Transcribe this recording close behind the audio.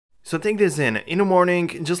So take this in the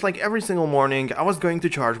morning, just like every single morning, I was going to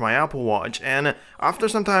charge my Apple Watch, and after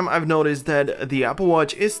some time I've noticed that the Apple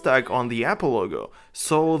Watch is stuck on the Apple logo.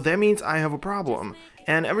 So that means I have a problem.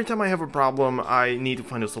 And every time I have a problem, I need to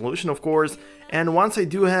find a solution, of course, and once I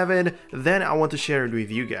do have it, then I want to share it with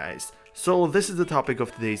you guys. So this is the topic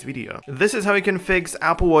of today's video. This is how you can fix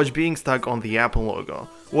Apple Watch being stuck on the Apple logo.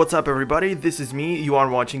 What's up everybody, this is me, you are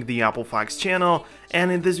watching the Apple Facts channel,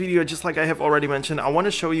 and in this video, just like I have already mentioned, I want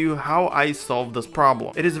to show you how I solved this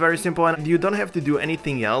problem. It is very simple and you don't have to do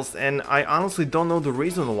anything else, and I honestly don't know the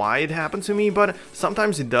reason why it happened to me, but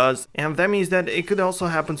sometimes it does, and that means that it could also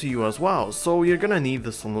happen to you as well, so you're gonna need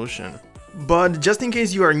the solution. But just in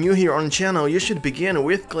case you are new here on the channel, you should begin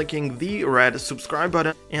with clicking the red subscribe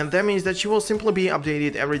button, and that means that you will simply be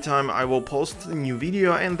updated every time I will post a new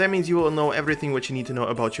video, and that means you will know everything what you need to know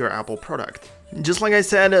about your Apple product. Just like I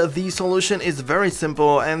said, the solution is very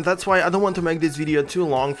simple, and that's why I don't want to make this video too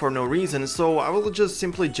long for no reason, so I will just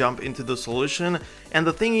simply jump into the solution. And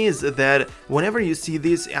the thing is that whenever you see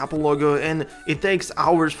this Apple logo and it takes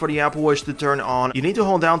hours for the Apple Watch to turn on, you need to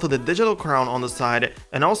hold down to the digital crown on the side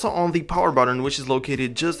and also on the power button, which is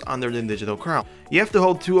located just under the digital crown. You have to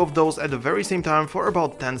hold two of those at the very same time for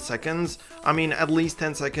about 10 seconds. I mean, at least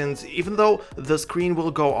 10 seconds. Even though the screen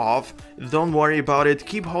will go off, don't worry about it,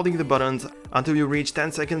 keep holding the buttons until you reach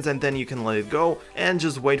 10 seconds and then you can let it go and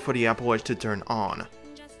just wait for the Apple Watch to turn on.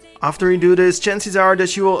 After you do this, chances are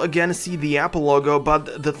that you will again see the Apple logo,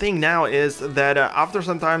 but the thing now is that after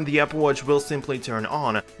some time the Apple Watch will simply turn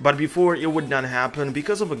on. But before, it would not happen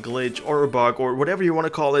because of a glitch or a bug or whatever you want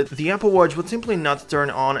to call it. The Apple Watch would simply not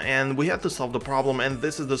turn on, and we had to solve the problem, and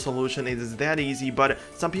this is the solution. It is that easy, but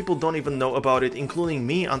some people don't even know about it, including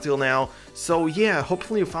me until now. So yeah,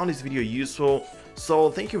 hopefully you found this video useful.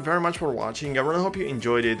 So thank you very much for watching, I really hope you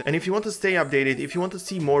enjoyed it, and if you want to stay updated, if you want to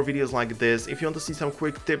see more videos like this, if you want to see some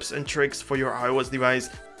quick tips and tricks for your iOS device,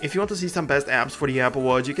 if you want to see some best apps for the Apple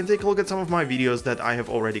Watch, you can take a look at some of my videos that I have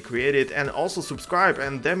already created, and also subscribe,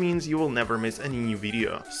 and that means you will never miss any new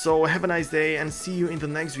video. So have a nice day and see you in the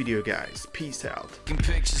next video guys, peace out.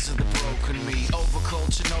 Pictures of the broken me,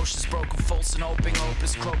 overculture notions, broken false and open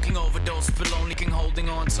opus, croaking overdose, baloney king holding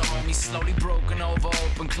on to homies, slowly broken over,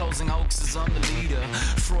 open, closing hoaxes, I'm the leader,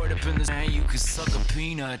 Freud up in the man, you could suck a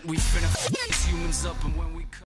peanut, we finna humans up and when we